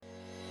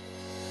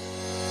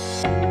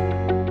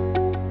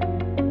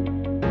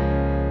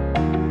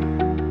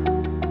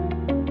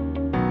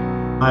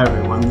Hi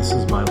everyone, this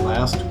is my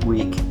last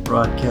week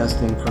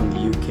broadcasting from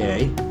the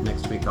UK.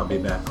 Next week I'll be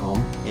back home,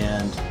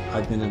 and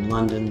I've been in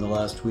London the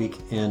last week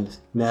and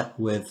met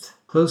with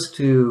close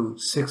to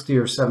 60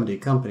 or 70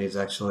 companies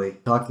actually,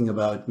 talking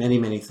about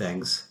many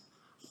things.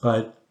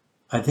 But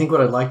I think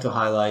what I'd like to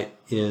highlight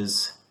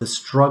is the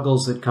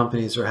struggles that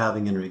companies are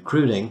having in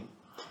recruiting,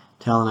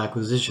 talent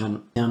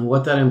acquisition, and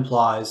what that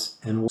implies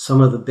and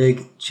some of the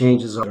big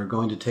changes that are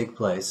going to take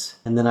place.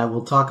 And then I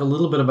will talk a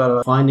little bit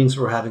about findings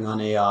we're having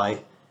on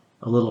AI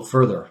a little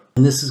further.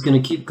 And this is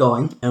going to keep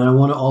going. And I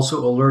want to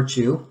also alert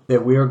you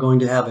that we are going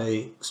to have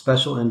a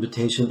special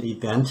invitation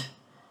event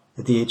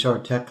at the HR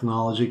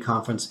Technology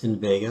Conference in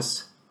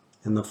Vegas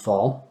in the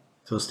fall.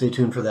 So stay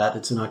tuned for that.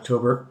 It's in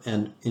October,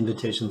 and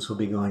invitations will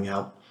be going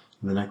out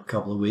in the next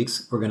couple of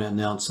weeks. We're going to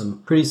announce some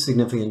pretty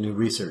significant new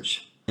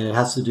research, and it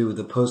has to do with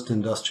the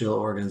post-industrial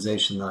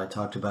organization that I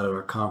talked about at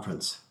our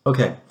conference.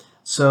 Okay,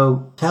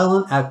 so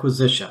talent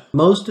acquisition.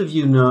 Most of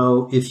you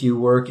know, if you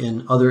work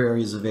in other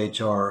areas of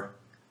HR,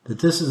 that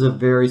this is a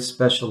very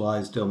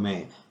specialized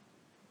domain.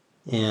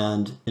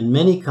 And in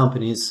many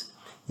companies,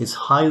 it's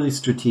highly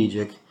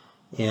strategic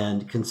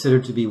and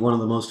considered to be one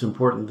of the most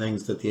important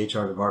things that the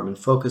HR department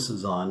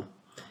focuses on.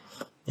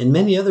 In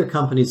many other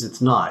companies, it's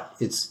not.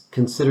 It's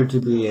considered to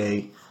be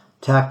a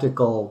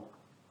tactical,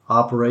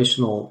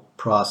 operational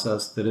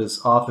process that is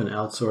often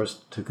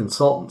outsourced to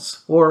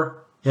consultants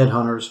or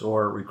headhunters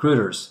or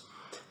recruiters.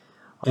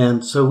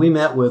 And so we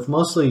met with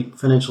mostly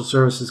financial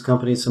services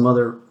companies, some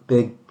other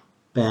big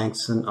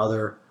banks and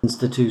other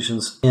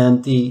institutions.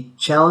 And the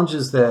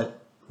challenges that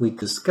we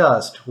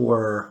discussed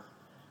were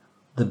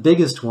the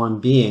biggest one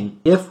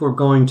being, if we're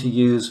going to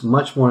use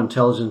much more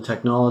intelligent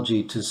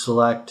technology to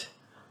select,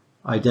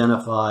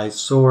 identify,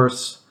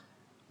 source,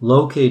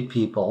 locate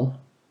people,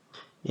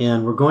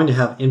 and we're going to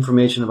have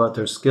information about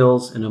their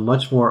skills in a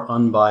much more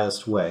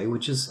unbiased way,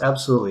 which is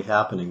absolutely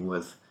happening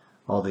with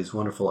all these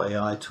wonderful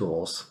AI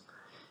tools,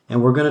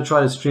 and we're going to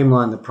try to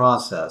streamline the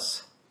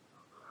process.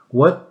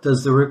 What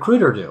does the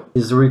recruiter do?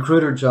 Is the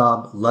recruiter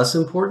job less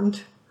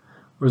important,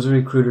 or is the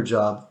recruiter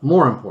job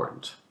more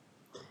important?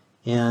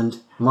 And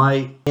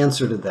my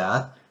answer to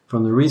that,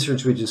 from the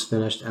research we just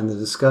finished and the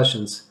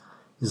discussions,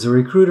 is the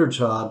recruiter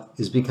job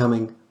is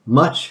becoming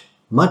much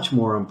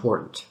more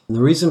important. And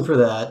the reason for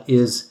that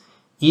is,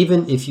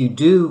 even if you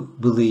do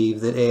believe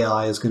that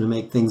AI is going to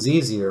make things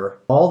easier,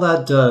 all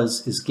that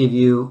does is give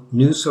you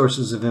new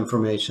sources of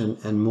information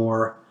and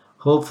more,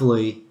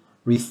 hopefully,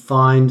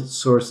 refined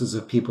sources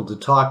of people to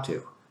talk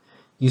to.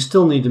 You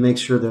still need to make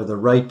sure they're the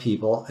right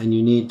people, and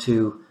you need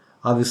to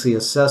obviously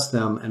assess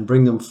them and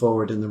bring them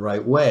forward in the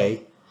right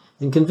way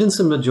and convince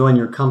them to join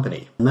your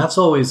company. And that's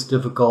always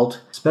difficult,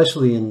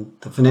 especially in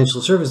the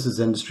financial services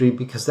industry,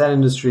 because that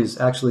industry is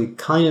actually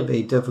kind of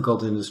a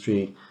difficult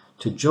industry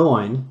to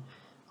join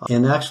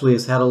and actually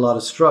has had a lot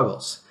of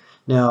struggles.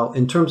 Now,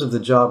 in terms of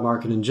the job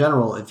market in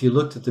general, if you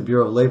looked at the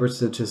Bureau of Labor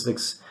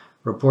Statistics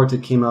report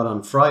that came out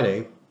on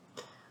Friday,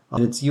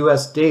 and it's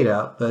U.S.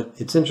 data, but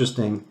it's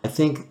interesting. I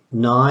think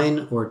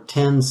 9 or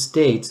 10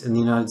 states in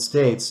the United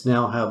States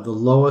now have the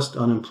lowest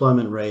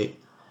unemployment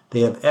rate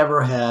they have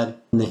ever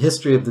had in the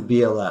history of the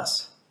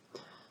BLS.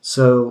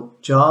 So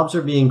jobs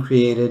are being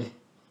created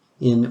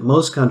in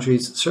most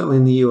countries, certainly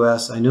in the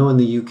U.S., I know in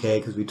the U.K.,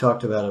 because we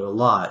talked about it a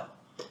lot.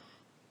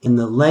 And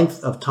the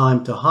length of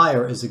time to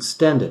hire is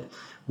extended.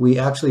 We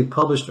actually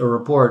published a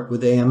report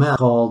with AMS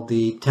called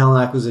the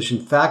Talent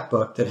Acquisition Fact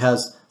Book that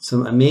has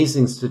some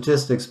amazing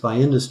statistics by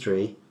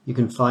industry. You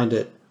can find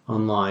it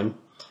online.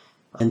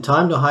 And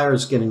time to hire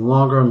is getting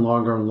longer and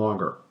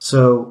longer.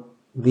 So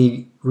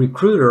the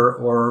recruiter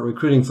or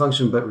recruiting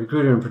function, but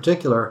recruiter in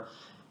particular,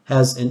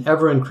 has an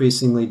ever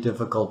increasingly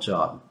difficult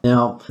job.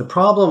 Now, the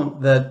problem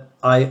that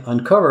I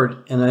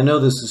uncovered, and I know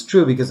this is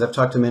true because I've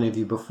talked to many of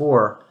you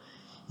before,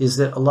 is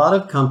that a lot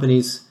of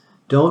companies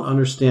don't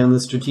understand the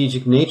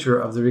strategic nature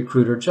of the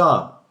recruiter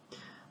job.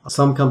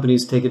 Some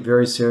companies take it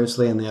very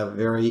seriously and they have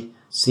very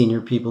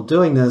senior people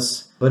doing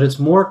this, but it's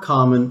more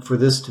common for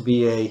this to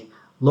be a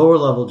lower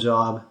level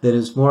job that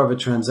is more of a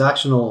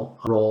transactional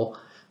role,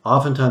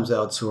 oftentimes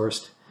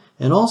outsourced,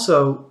 and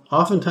also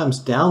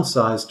oftentimes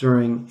downsized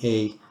during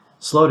a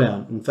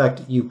slowdown. In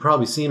fact, you've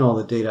probably seen all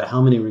the data, how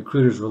many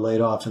recruiters were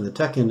laid off in the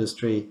tech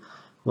industry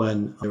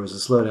when there was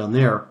a slowdown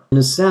there. In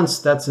a sense,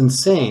 that's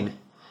insane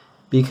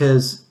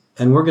because,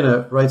 and we're going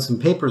to write some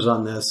papers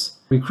on this,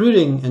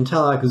 recruiting and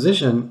talent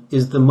acquisition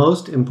is the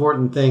most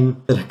important thing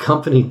that a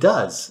company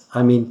does.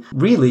 I mean,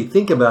 really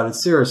think about it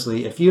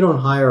seriously. If you don't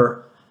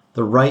hire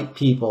the right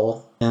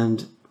people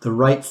and the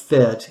right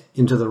fit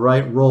into the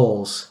right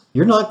roles,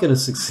 you're not going to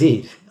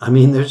succeed. I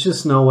mean, there's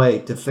just no way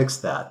to fix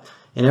that.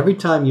 And every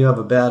time you have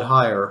a bad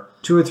hire,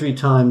 2 or 3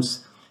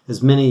 times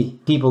as many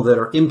people that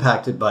are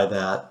impacted by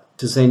that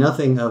to say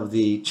nothing of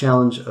the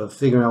challenge of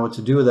figuring out what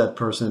to do with that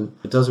person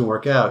if it doesn't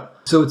work out.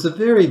 So it's a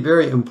very,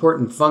 very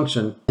important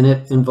function, and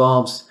it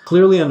involves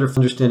clearly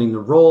understanding the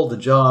role, the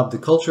job, the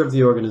culture of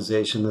the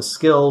organization, the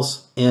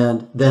skills,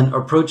 and then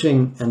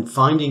approaching and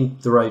finding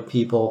the right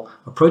people,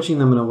 approaching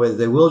them in a way that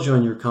they will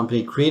join your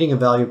company, creating a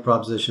value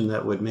proposition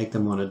that would make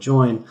them want to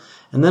join,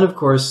 and then, of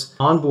course,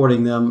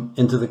 onboarding them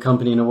into the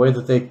company in a way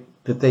that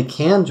they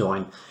can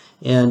join.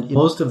 And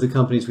most of the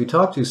companies we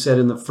talked to said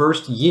in the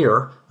first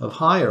year of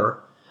hire,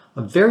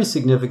 a very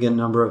significant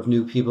number of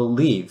new people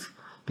leave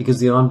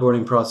because the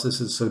onboarding process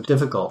is so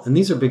difficult. And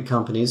these are big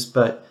companies,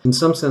 but in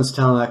some sense,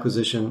 talent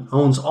acquisition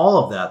owns all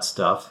of that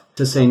stuff,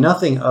 to say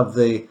nothing of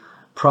the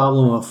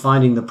problem of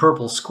finding the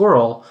purple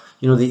squirrel,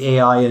 the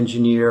AI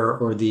engineer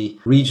or the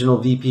regional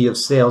VP of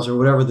sales or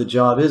whatever the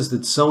job is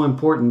that's so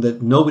important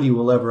that nobody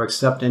will ever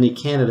accept any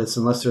candidates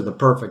unless they're the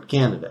perfect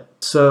candidate.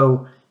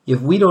 So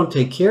if we don't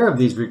take care of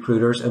these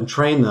recruiters and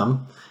train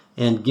them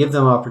and give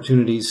them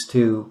opportunities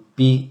to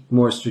be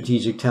more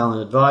strategic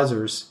talent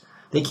advisors,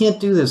 they can't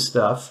do this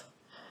stuff.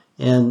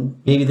 And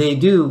maybe they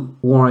do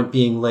warrant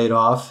being laid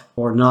off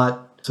or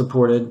not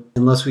supported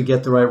unless we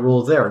get the right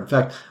role there. In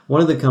fact,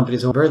 one of the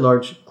companies, a very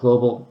large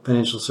global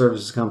financial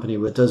services company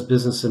that does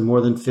business in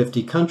more than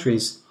 50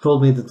 countries,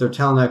 told me that their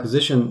talent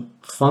acquisition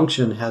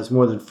function has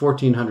more than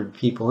 1,400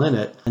 people in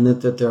it, and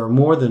that there are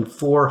more than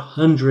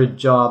 400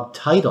 job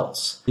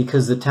titles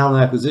because the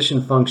talent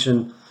acquisition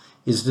function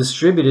is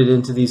distributed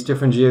into these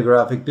different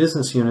geographic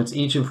business units,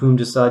 each of whom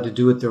decide to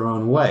do it their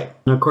own way.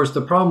 And of course,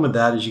 the problem with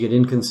that is you get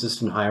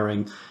inconsistent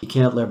hiring. You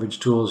can't leverage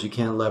tools. You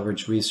can't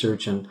leverage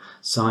research and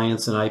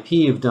science and IP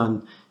you've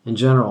done in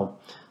general.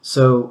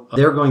 So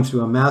they're going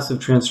through a massive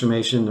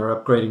transformation. They're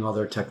upgrading all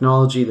their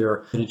technology.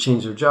 They're going to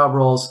change their job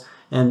roles.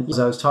 And as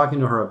I was talking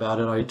to her about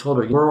it, I told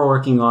her, we're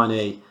working on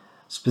a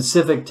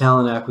specific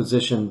talent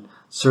acquisition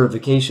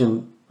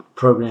certification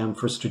program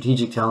for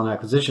strategic talent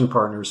acquisition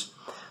partners.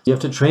 You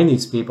have to train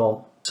these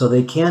people so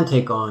they can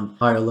take on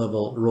higher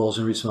level roles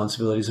and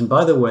responsibilities. And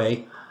by the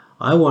way,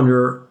 I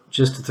wonder,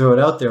 just to throw it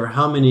out there,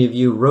 how many of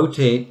you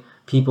rotate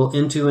people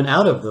into and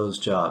out of those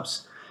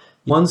jobs?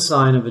 One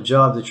sign of a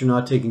job that you're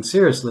not taking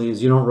seriously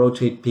is you don't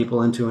rotate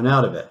people into and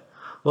out of it.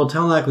 Well,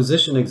 talent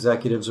acquisition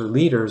executives or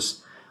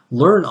leaders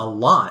learn a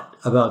lot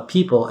about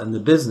people and the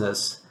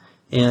business,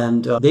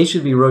 and they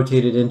should be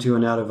rotated into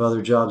and out of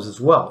other jobs as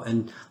well.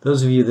 And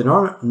those of you that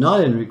are not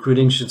in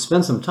recruiting should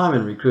spend some time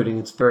in recruiting.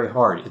 It's very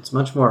hard. It's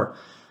much more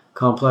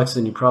complex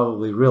than you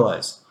probably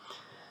realize.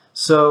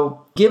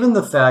 So given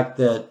the fact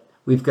that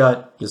we've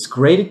got this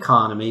great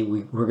economy,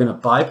 we're going to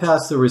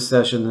bypass the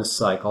recession this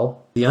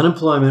cycle, the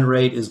unemployment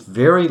rate is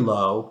very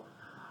low,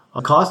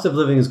 the cost of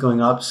living is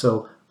going up,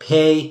 so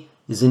pay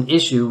is an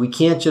issue. We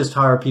can't just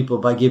hire people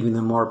by giving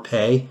them more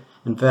pay.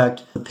 In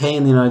fact, the pay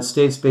in the United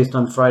States, based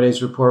on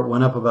Friday's report,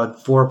 went up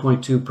about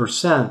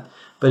 4.2%,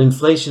 but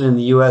inflation in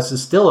the U.S.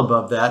 is still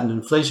above that, and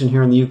inflation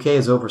here in the U.K.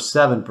 is over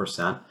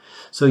 7%.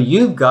 So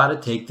you've got to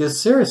take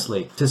this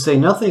seriously, to say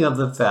nothing of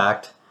the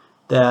fact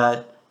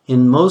that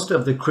in most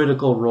of the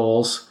critical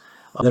roles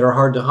that are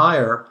hard to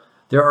hire,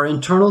 there are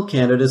internal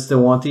candidates that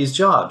want these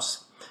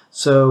jobs.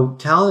 So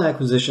talent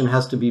acquisition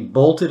has to be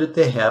bolted at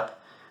the hip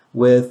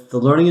with the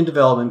learning and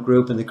development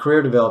group and the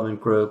career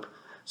development group,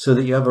 so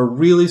that you have a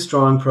really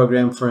strong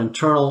program for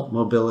internal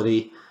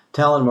mobility,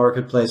 talent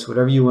marketplace,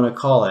 whatever you want to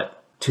call it,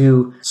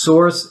 to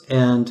source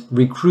and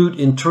recruit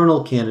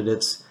internal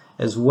candidates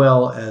as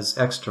well as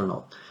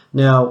external.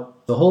 Now,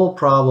 the whole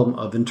problem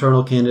of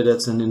internal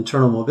candidates and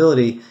internal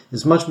mobility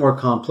is much more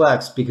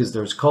complex because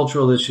there's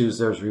cultural issues,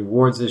 there's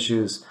rewards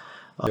issues,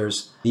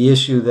 there's the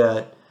issue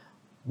that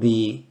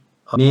the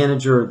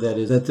manager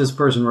that this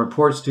person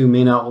reports to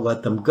may not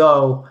let them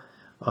go,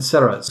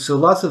 etc. So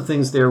lots of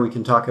things there we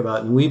can talk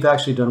about, and we've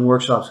actually done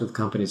workshops with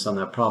companies on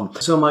that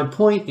problem. So my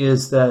point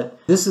is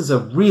that this is a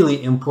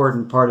really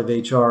important part of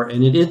HR,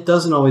 and it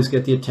doesn't always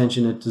get the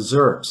attention it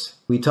deserves.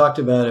 We talked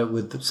about it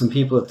with some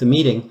people at the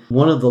meeting.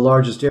 One of the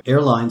largest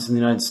airlines in the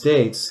United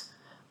States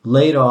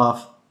laid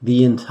off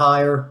the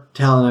entire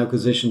talent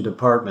acquisition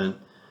department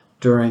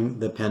during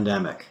the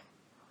pandemic.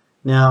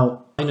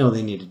 Now, I know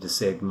they needed to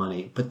save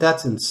money, but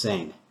that's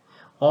insane.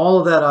 All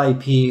of that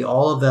IP,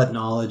 all of that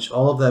knowledge,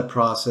 all of that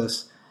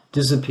process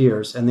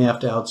disappears, and they have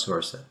to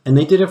outsource it. And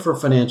they did it for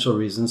financial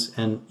reasons,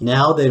 and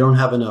now they don't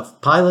have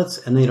enough pilots,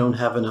 and they don't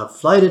have enough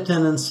flight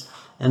attendants,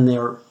 and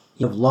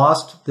they've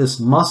lost this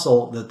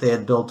muscle that they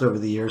had built over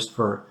the years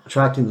for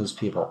attracting those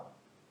people.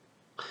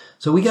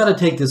 So we got to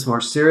take this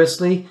more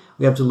seriously.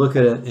 We have to look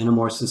at it in a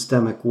more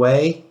systemic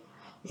way,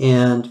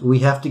 and we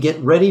have to get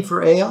ready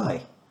for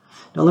AI.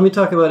 Now let me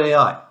talk about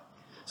AI.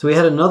 So we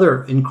had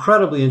another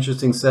incredibly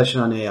interesting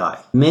session on AI.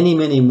 Many,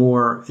 many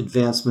more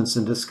advancements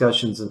and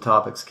discussions and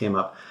topics came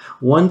up.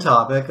 One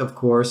topic, of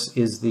course,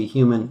 is the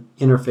human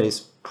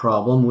interface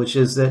problem, which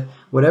is that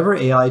whatever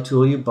AI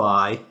tool you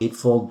buy,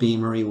 Eightfold,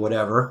 Beamery,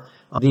 whatever,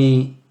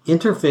 the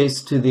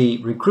interface to the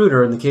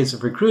recruiter, in the case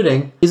of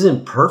recruiting,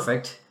 isn't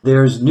perfect.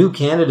 There's new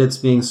candidates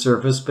being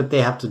surfaced, but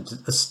they have to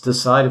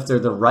decide if they're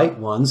the right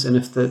ones and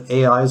if the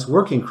AI is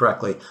working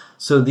correctly.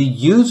 So the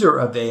user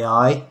of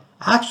AI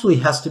actually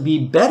has to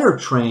be better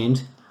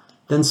trained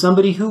than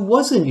somebody who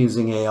wasn't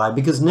using AI,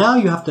 because now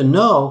you have to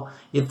know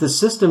if the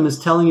system is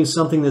telling you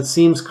something that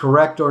seems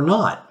correct or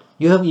not.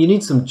 You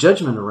need some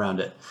judgment around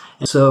it.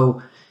 And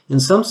so in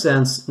some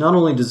sense, not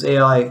only does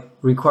AI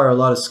require a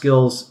lot of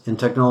skills and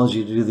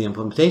technology to do the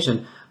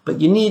implementation, but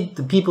you need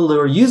the people who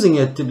are using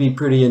it to be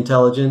pretty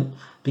intelligent,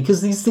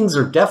 because these things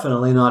are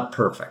definitely not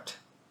perfect.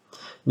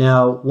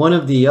 Now, one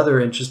of the other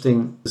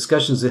interesting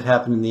discussions that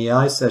happened in the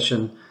AI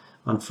session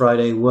on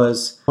Friday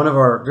was one of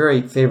our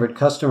very favorite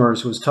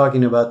customers was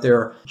talking about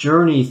their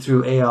journey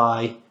through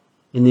AI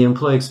in the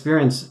employee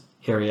experience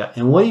area.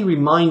 And what he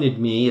reminded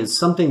me is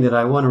something that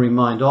I want to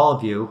remind all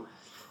of you.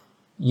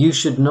 You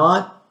should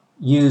not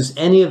use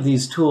any of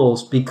these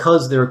tools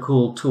because they're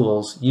cool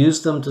tools.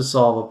 Use them to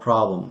solve a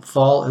problem.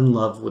 Fall in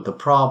love with the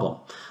problem.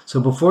 So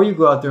before you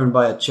go out there and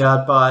buy a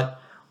chatbot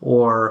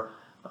or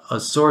a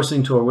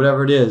sourcing tool or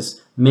whatever it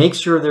is, make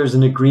sure there's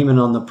an agreement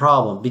on the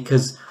problem,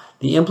 because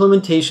the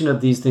implementation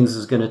of these things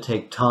is going to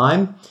take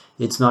time.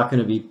 It's not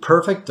going to be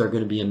perfect. There are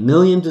going to be a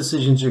million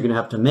decisions you're going to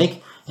have to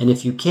make. And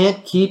if you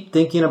can't keep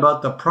thinking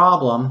about the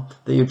problem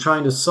that you're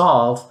trying to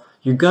solve,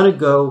 you're going to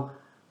go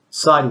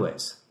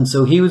sideways. And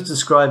so he was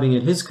describing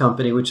at his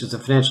company, which is a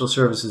financial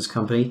services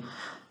company,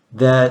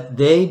 that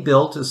they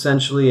built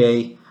essentially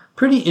a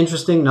pretty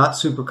interesting, not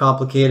super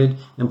complicated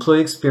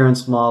employee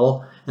experience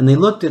model. And they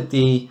looked at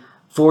the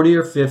 40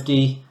 or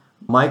 50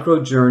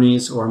 micro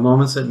journeys or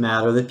moments that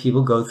matter that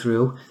people go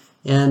through.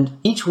 And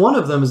each one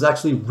of them is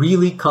actually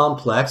really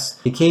complex.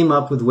 They came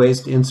up with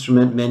ways to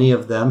instrument many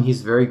of them.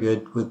 He's very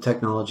good with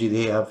technology.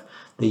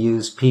 They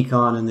use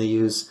Peakon and they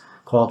use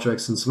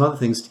Qualtrics and some other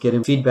things to get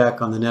him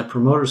feedback on the net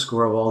promoter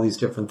score of all these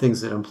different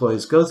things that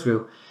employees go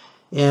through.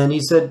 And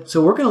he said,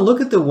 so we're going to look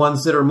at the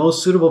ones that are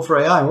most suitable for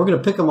AI, and we're going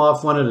to pick them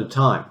off one at a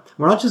time.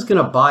 We're not just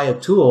going to buy a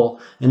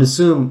tool and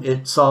assume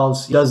it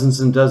solves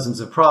dozens and dozens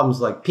of problems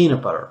like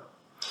peanut butter.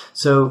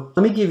 So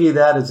let me give you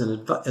that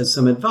as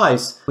some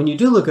advice. When you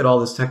do look at all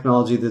this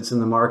technology that's in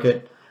the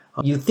market,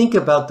 you think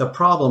about the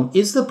problem.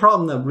 Is the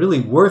problem really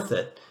worth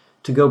it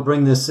to go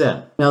bring this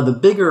in? Now, the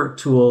bigger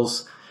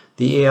tools,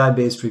 the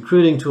AI-based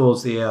recruiting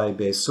tools, the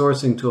AI-based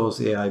sourcing tools,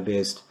 the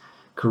AI-based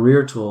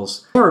career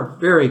tools, they're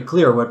very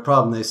clear what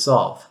problem they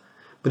solve.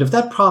 But if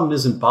that problem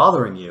isn't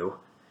bothering you,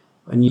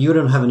 and you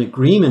don't have an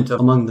agreement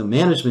among the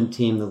management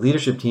team, the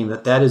leadership team,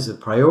 that is a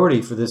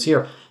priority for this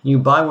year, and you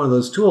buy one of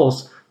those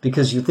tools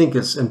because you think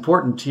it's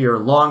important to your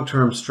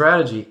long-term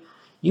strategy,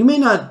 you may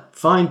not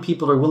find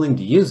people are willing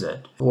to use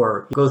it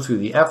or go through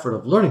the effort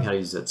of learning how to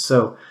use it.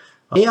 So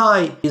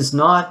AI is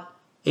not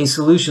a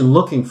solution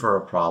looking for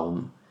a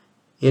problem.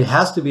 It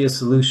has to be a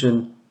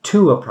solution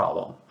to a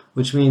problem,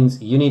 which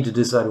means you need to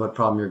decide what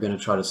problem you're going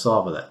to try to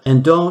solve with it.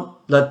 And don't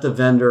let the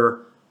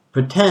vendor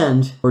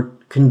pretend or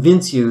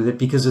convince you that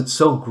because it's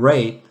so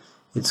great,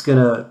 it's going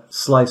to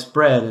slice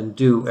bread and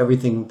do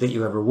everything that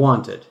you ever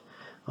wanted.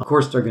 Of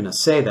course, they're going to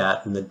say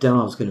that, and the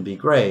demo is going to be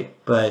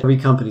great, but every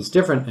company's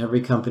different.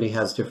 Every company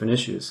has different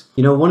issues.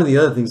 You know, one of the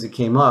other things that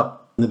came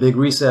up in the big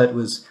reset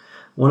was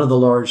one of the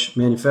large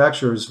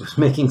manufacturers was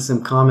making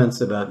some comments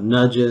about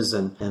nudges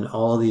and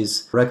all of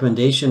these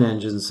recommendation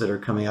engines that are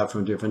coming out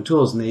from different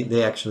tools, and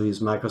they actually use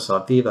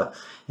Microsoft Viva.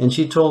 And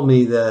she told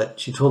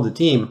the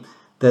team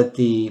that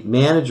the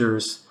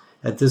managers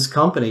at this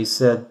company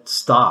said,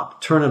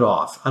 stop, turn it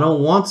off. I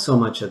don't want so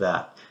much of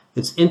that.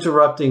 It's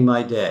interrupting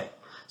my day.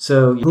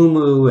 So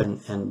Humu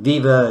and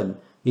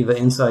Viva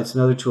Insights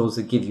and other tools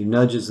that give you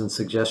nudges and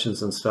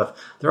suggestions and stuff,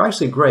 they're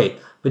actually great.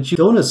 But you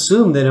don't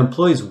assume that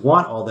employees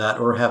want all that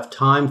or have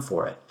time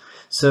for it.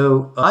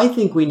 So I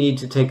think we need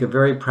to take a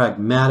very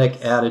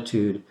pragmatic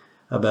attitude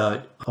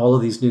about all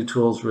of these new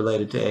tools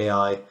related to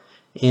AI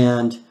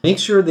and make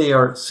sure they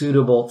are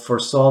suitable for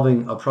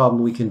solving a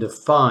problem we can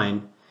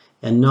define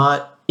and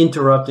not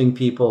interrupting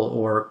people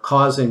or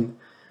causing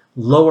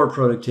lower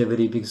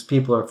productivity because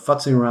people are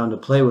futzing around to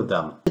play with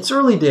them. It's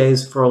early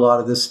days for a lot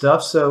of this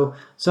stuff, so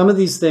some of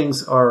these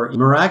things are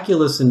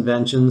miraculous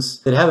inventions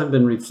that haven't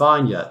been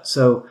refined yet.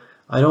 So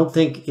I don't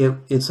think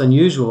it's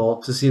unusual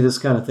to see this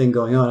kind of thing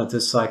going on at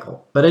this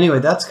cycle. But anyway,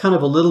 that's kind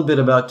of a little bit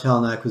about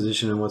talent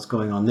acquisition and what's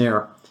going on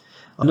there.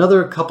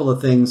 Another couple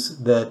of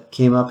things that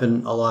came up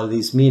in a lot of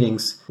these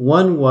meetings.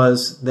 One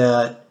was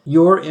that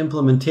your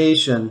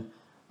implementation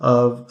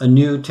of a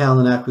new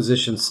talent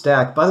acquisition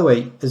stack. By the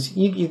way, as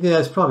you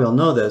guys probably all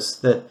know this,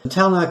 that the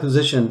talent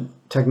acquisition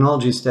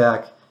technology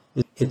stack,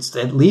 it's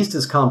at least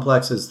as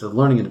complex as the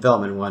learning and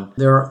development one.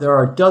 There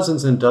are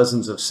dozens and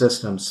dozens of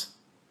systems.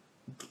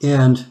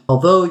 And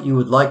although you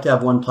would like to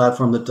have one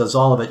platform that does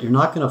all of it, you're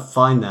not going to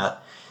find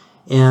that.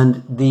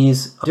 And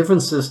these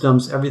different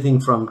systems,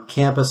 everything from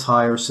campus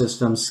hire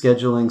systems,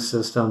 scheduling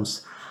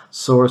systems,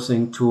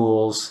 sourcing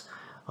tools,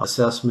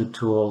 assessment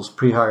tools,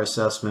 pre-hire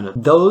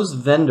assessment, those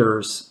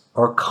vendors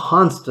are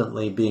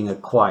constantly being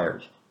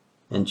acquired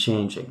and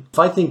changing. If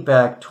I think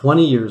back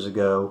 20 years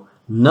ago,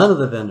 none of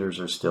the vendors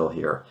are still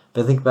here.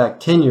 If I think back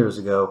 10 years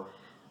ago,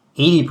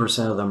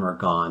 80% of them are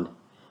gone.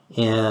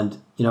 And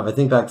if I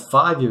think back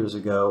 5 years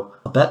ago,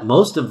 I bet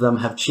most of them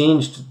have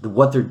changed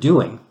what they're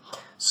doing.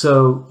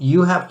 So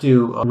you have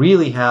to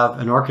really have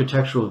an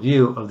architectural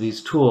view of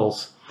these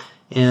tools.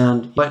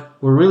 And what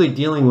we're really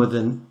dealing with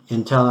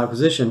in talent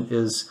acquisition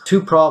is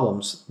two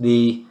problems.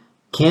 The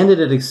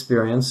candidate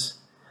experience,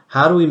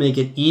 how do we make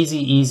it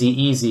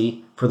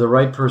easy for the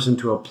right person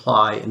to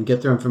apply and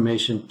get their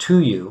information to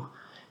you?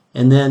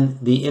 And then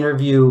the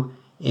interview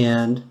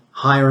and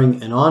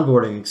hiring and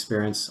onboarding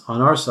experience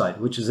on our side,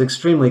 which is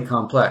extremely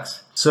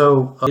complex.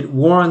 So it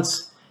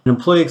warrants an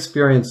employee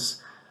experience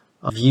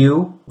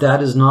view.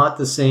 That is not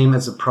the same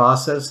as a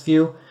process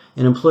view.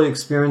 An employee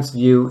experience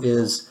view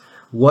is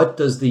what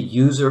does the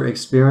user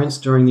experience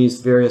during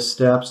these various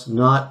steps,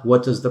 not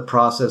what does the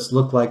process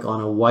look like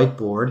on a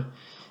whiteboard.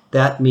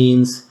 That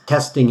means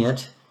testing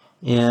it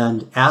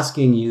and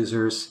asking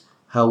users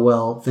how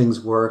well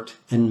things worked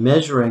and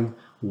measuring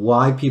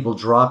why people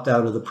dropped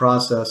out of the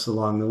process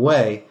along the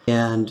way.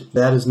 And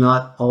that is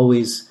not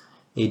always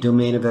a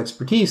domain of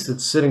expertise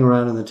that's sitting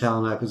around in the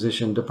talent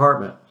acquisition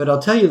department. But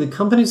I'll tell you, the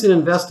companies that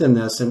invest in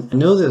this, and I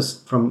know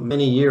this from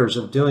many years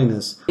of doing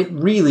this, it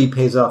really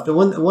pays off. The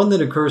one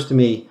that occurs to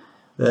me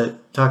that I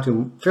talked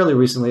to fairly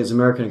recently is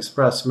American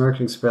Express.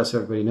 American Express,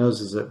 everybody knows,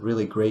 is a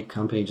really great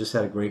company, just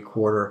had a great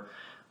quarter.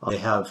 They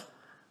have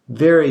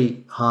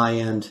very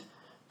high-end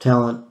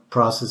talent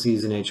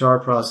processes and HR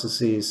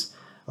processes.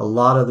 A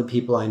lot of the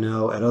people I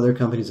know at other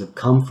companies have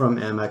come from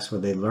Amex, where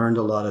they learned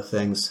a lot of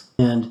things.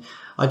 And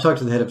I talked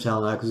to the head of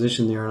talent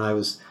acquisition there, and I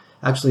was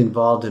actually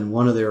involved in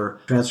one of their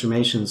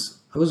transformations.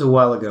 It was a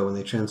while ago when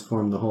they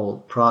transformed the whole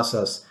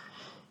process.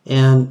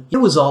 And it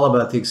was all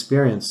about the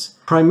experience,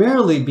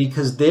 primarily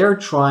because they're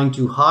trying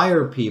to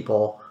hire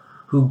people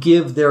who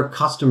give their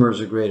customers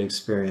a great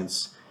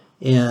experience.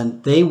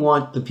 And they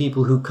want the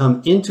people who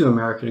come into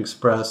American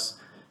Express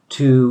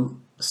to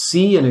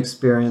see an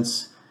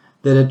experience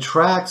that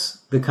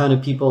attracts the kind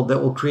of people that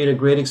will create a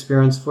great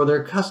experience for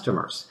their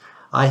customers.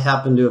 I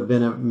happen to have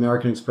been an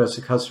American Express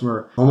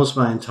customer almost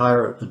my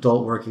entire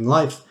adult working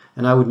life,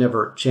 and I would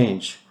never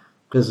change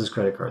business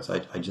credit cards.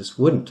 I just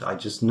wouldn't. I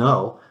just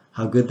know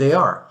how good they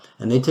are,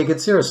 and they take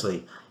it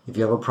seriously. If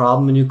you have a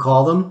problem and you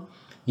call them,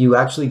 you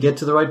actually get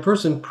to the right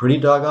person pretty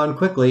doggone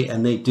quickly,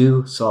 and they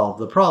do solve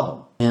the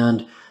problem.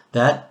 And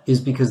that is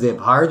because they've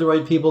hired the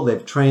right people,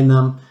 they've trained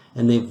them,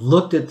 and they've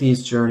looked at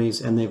these journeys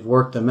and they've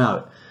worked them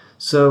out.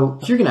 So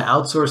if you're going to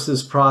outsource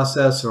this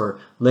process or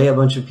lay a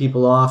bunch of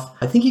people off,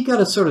 I think you got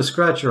to sort of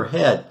scratch your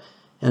head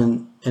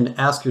and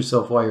ask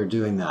yourself why you're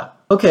doing that.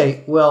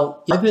 Okay,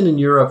 well, I've been in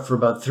Europe for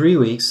about 3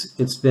 weeks.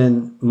 It's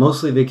been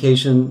mostly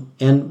vacation,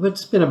 and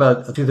it's been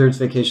about a 2/3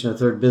 vacation, a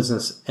third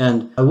business.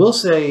 And I will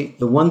say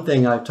the one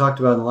thing I've talked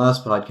about in the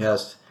last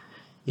podcast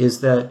is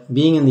that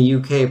being in the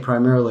UK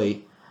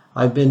primarily,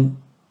 I've been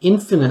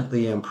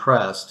infinitely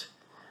impressed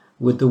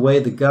with the way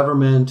the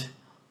government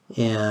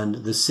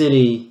and the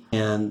city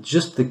and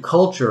just the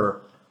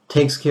culture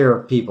takes care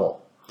of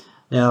people.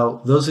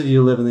 Now, those of you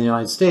who live in the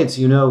United States,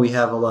 you know we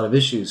have a lot of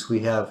issues.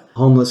 We have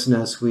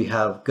homelessness, we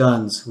have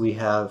guns, we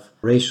have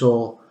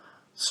racial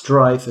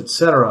strife,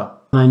 etc.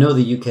 And I know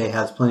the UK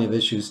has plenty of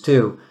issues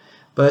too.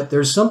 But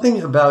there's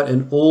something about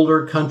an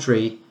older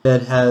country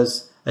that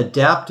has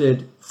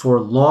adapted for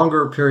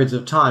longer periods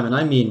of time, and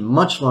I mean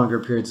much longer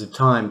periods of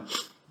time,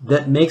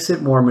 that makes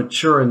it more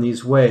mature in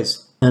these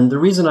ways. And the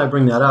reason I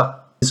bring that up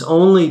is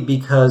only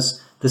because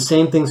the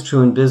same thing's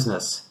true in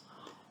business.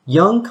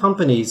 Young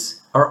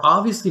companies are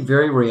obviously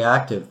very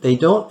reactive. They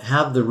don't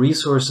have the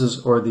resources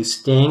or the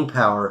staying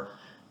power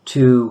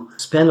to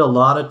spend a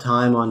lot of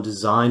time on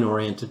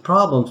design-oriented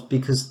problems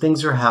because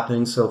things are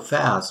happening so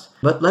fast.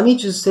 But let me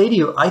just say to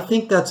you, I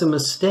think that's a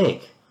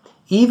mistake.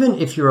 Even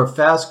if you're a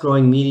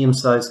fast-growing,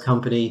 medium-sized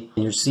company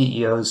and your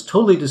CEO is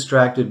totally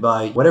distracted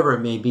by whatever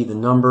it may be, the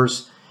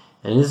numbers,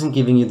 and isn't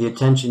giving you the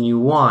attention you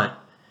want,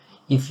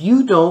 if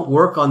you don't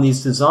work on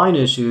these design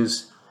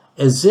issues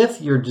as if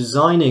you're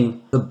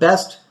designing the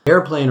best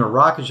airplane or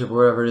rocket ship or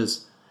whatever it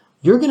is,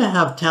 you're going to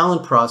have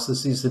talent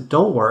processes that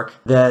don't work,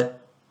 that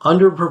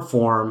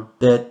underperform,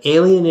 that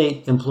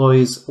alienate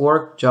employees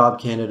or job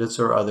candidates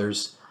or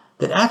others,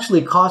 that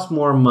actually cost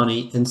more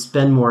money and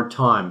spend more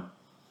time.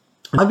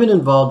 I've been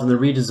involved in the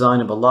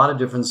redesign of a lot of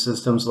different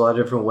systems, a lot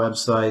of different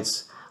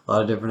websites, a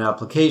lot of different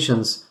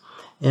applications.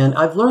 And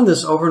I've learned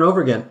this over and over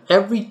again.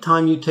 Every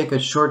time you take a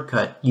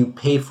shortcut, you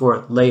pay for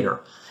it later.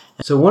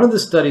 So one of the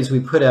studies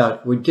we put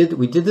out, we did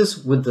this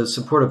with the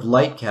support of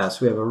Lightcast.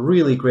 We have a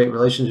really great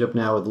relationship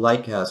now with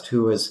Lightcast,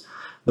 who is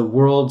the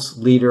world's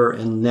leader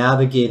in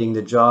navigating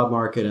the job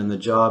market and the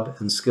job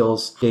and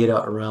skills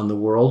data around the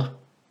world.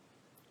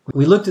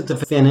 We looked at the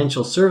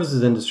financial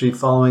services industry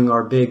following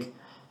our big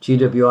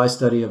GWI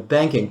study of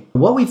banking.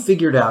 What we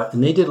figured out,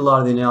 and they did a lot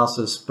of the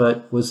analysis,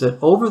 but was that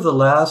over the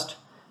last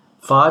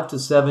 5 to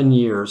 7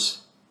 years,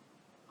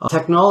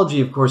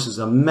 technology, of course, is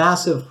a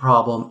massive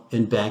problem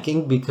in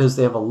banking because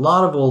they have a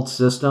lot of old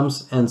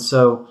systems. And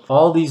so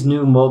all these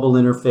new mobile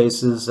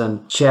interfaces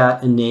and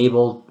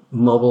chat-enabled,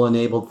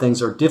 mobile-enabled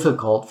things are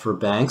difficult for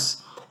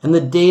banks. And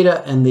the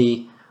data and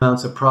the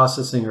amounts of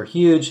processing are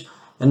huge.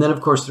 And then, of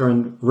course, they're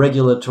in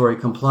regulatory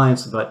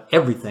compliance about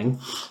everything.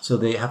 So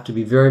they have to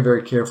be very,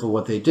 very careful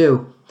what they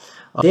do.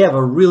 they have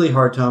a really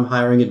hard time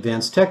hiring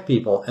advanced tech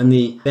people. And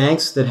the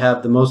banks that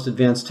have the most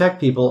advanced tech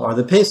people are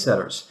the pace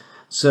setters.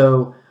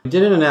 So we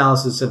did an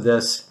analysis of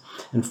this.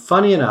 And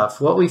funny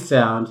enough, what we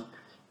found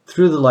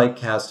through the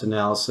Lightcast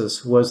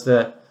analysis was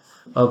that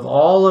of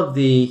all of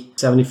the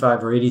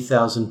 75 or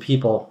 80,000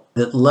 people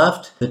that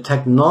left the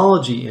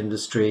technology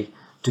industry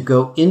to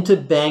go into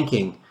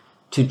banking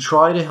to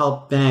try to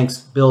help banks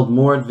build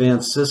more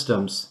advanced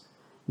systems,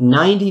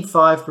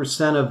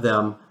 95% of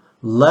them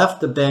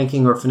left the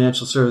banking or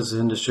financial services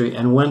industry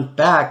and went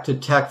back to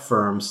tech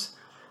firms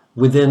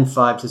within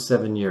 5 to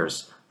 7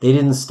 years. They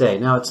didn't stay.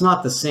 Now, it's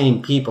not the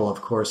same people,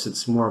 of course.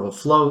 It's more of a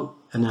flow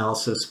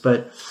analysis.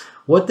 But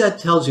what that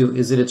tells you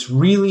is that it's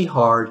really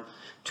hard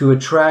to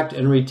attract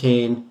and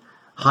retain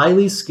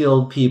highly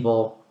skilled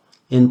people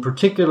in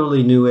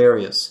particularly new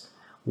areas.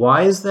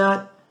 Why is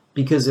that?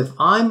 Because if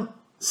I'm,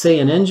 say,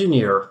 an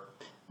engineer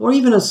or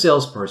even a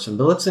salesperson,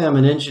 but let's say I'm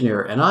an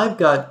engineer and I've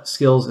got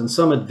skills in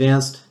some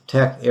advanced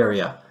tech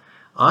area,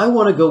 I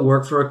want to go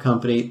work for a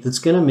company that's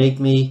going to make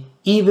me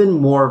even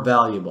more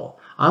valuable.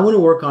 I want to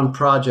work on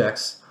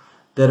projects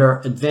that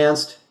are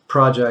advanced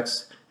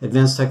projects,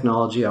 advanced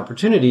technology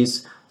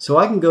opportunities, so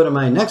I can go to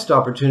my next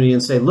opportunity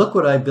and say, look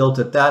what I built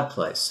at that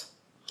place.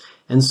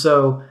 And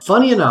so,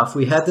 funny enough,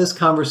 we had this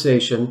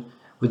conversation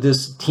with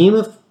this team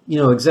of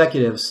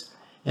executives,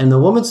 and the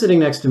woman sitting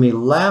next to me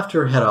laughed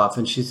her head off,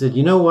 and she said,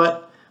 you know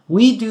what?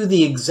 We do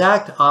the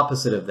exact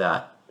opposite of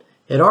that.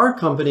 At our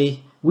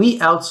company, we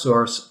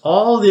outsource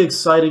all the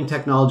exciting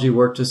technology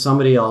work to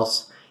somebody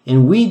else,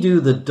 and we do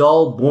the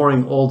dull,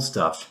 boring, old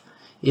stuff.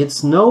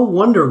 It's no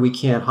wonder we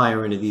can't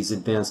hire any of these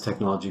advanced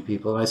technology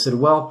people. And I said,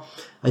 well,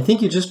 I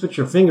think you just put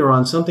your finger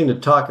on something to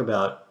talk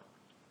about,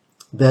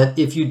 that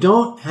if you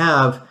don't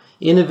have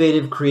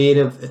innovative,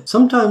 creative,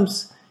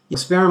 sometimes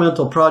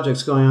experimental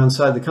projects going on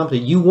inside the company,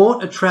 you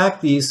won't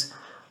attract these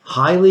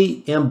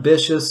highly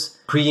ambitious,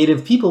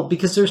 creative people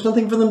because there's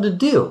nothing for them to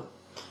do.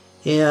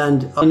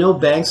 And I know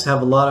banks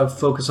have a lot of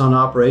focus on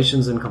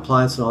operations and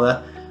compliance and all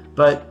that,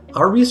 but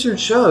our research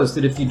shows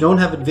that if you don't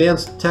have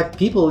advanced tech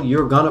people,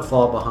 you're going to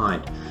fall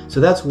behind. So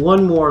that's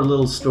one more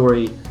little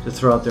story to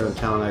throw out there on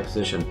talent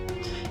acquisition.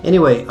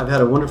 Anyway, I've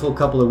had a wonderful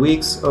couple of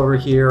weeks over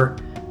here,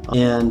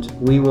 and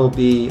we will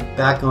be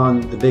back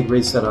on the Big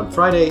Reset on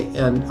Friday,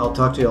 and I'll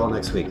talk to you all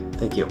next week.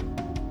 Thank you.